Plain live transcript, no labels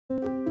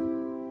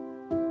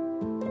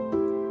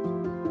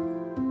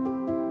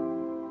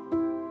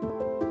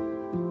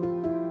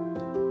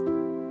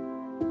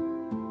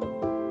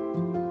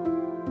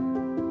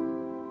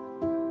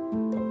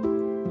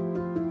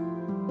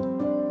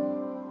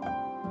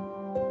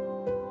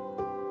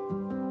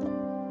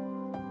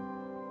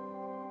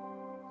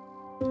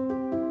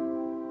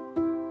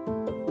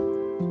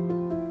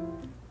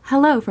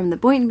Hello from the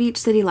Boynton Beach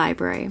City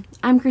Library.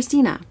 I'm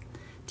Christina.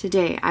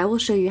 Today I will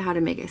show you how to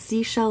make a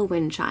seashell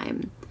wind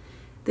chime.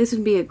 This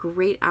would be a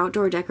great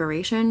outdoor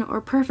decoration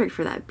or perfect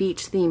for that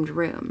beach-themed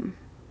room.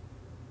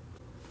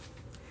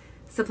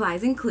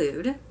 Supplies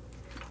include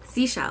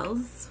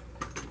seashells,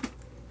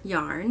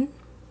 yarn,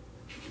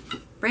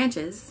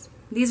 branches,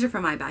 these are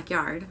from my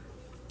backyard,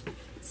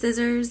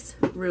 scissors,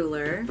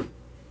 ruler,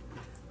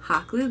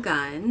 hot glue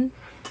gun,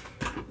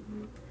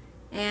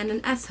 and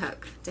an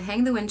S-hook to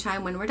hang the wind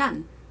chime when we're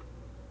done.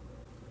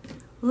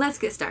 Let's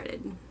get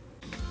started.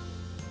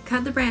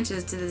 Cut the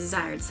branches to the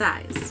desired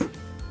size.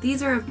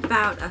 These are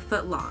about a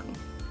foot long.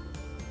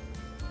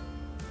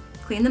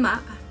 Clean them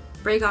up,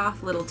 break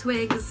off little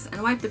twigs,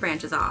 and wipe the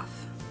branches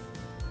off.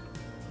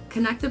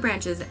 Connect the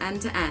branches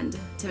end to end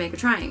to make a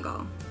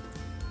triangle.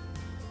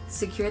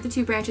 Secure the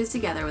two branches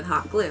together with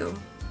hot glue.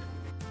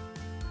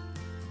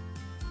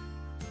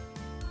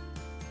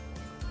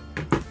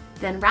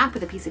 Then wrap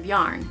with a piece of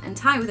yarn and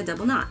tie with a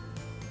double knot.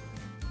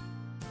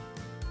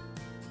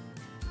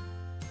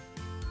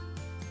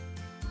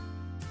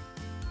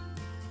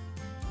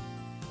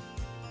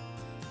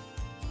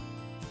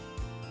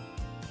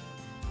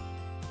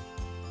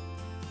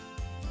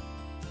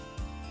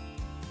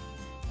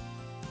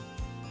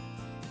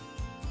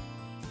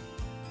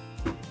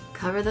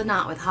 Cover the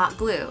knot with hot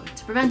glue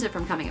to prevent it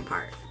from coming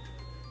apart.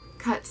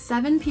 Cut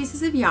 7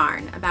 pieces of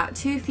yarn about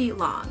 2 feet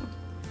long.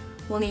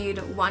 We'll need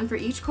 1 for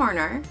each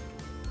corner,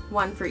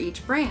 1 for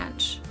each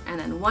branch, and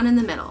then 1 in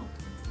the middle.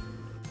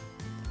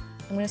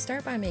 I'm going to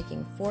start by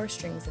making 4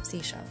 strings of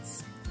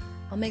seashells.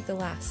 I'll make the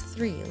last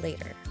 3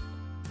 later.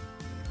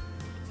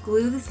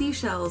 Glue the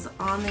seashells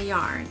on the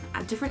yarn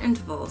at different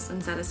intervals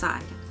and set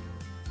aside.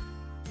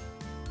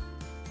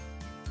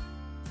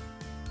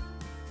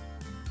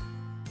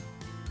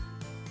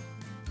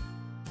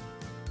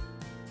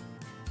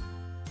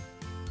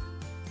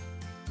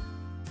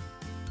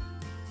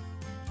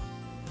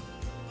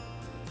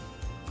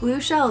 Glue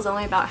shells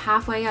only about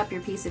halfway up your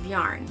piece of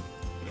yarn.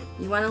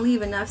 You want to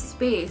leave enough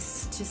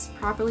space to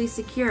properly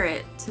secure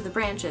it to the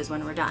branches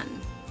when we're done.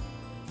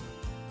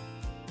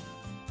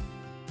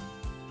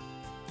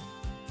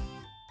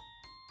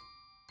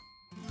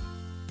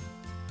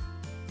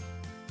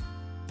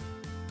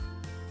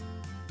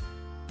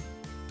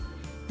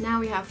 Now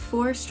we have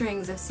 4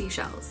 strings of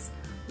seashells,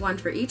 1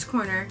 for each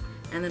corner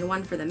and then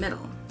 1 for the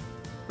middle.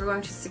 We're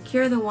going to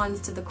secure the ones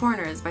to the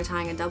corners by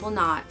tying a double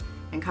knot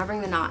and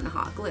covering the knot in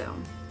hot glue.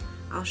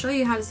 I'll show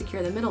you how to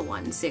secure the middle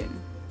one soon.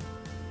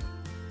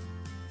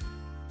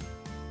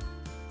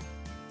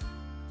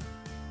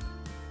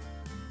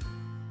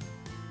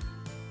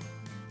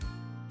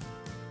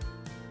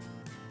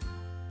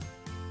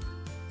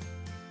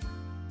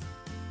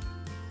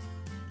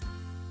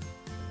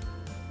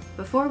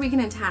 Before we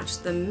can attach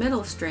the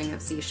middle string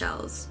of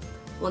seashells,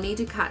 we'll need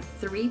to cut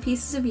 3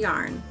 pieces of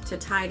yarn to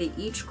tie to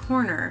each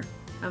corner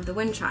of the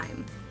wind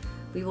chime.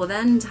 We will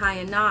then tie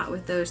a knot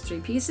with those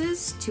 3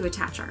 pieces to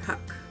attach our hook.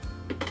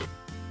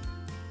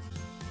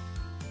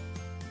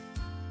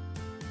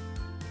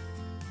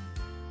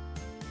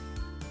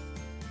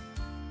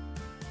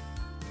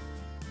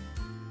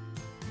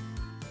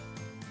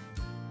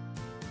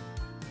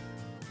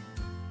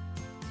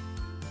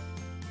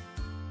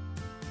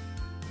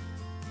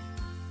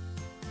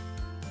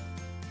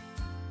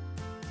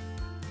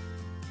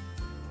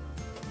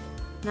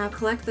 Now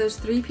collect those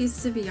 3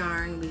 pieces of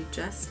yarn we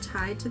just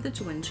tied to the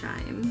wind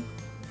chime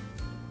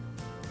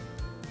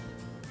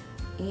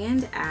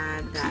and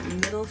add that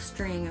middle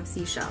string of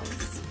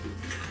seashells.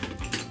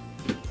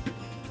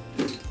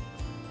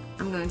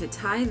 I'm going to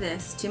tie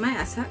this to my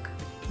S-hook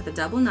with a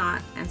double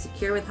knot and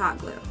secure with hot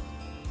glue.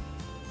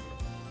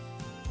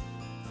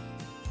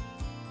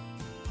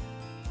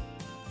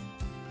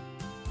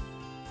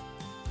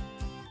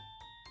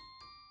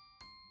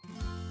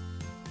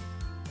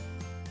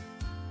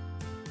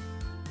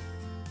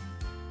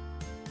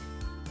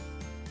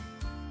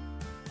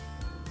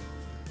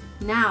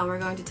 Now we're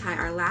going to tie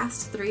our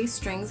last 3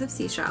 strings of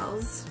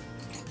seashells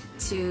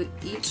to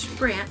each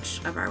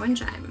branch of our wind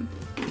chime.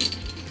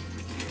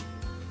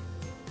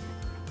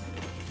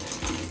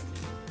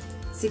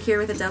 Secure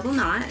with a double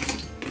knot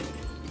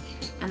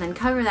and then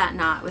cover that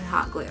knot with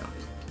hot glue.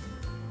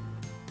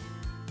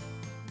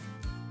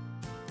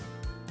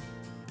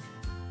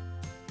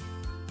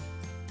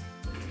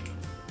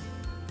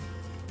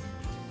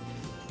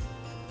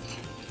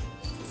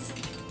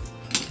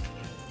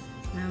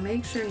 Now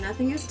make sure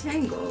nothing is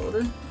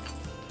tangled.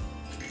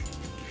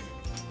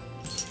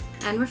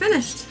 And we're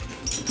finished.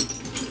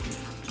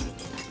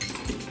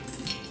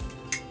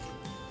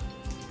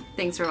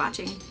 Thanks for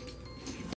watching.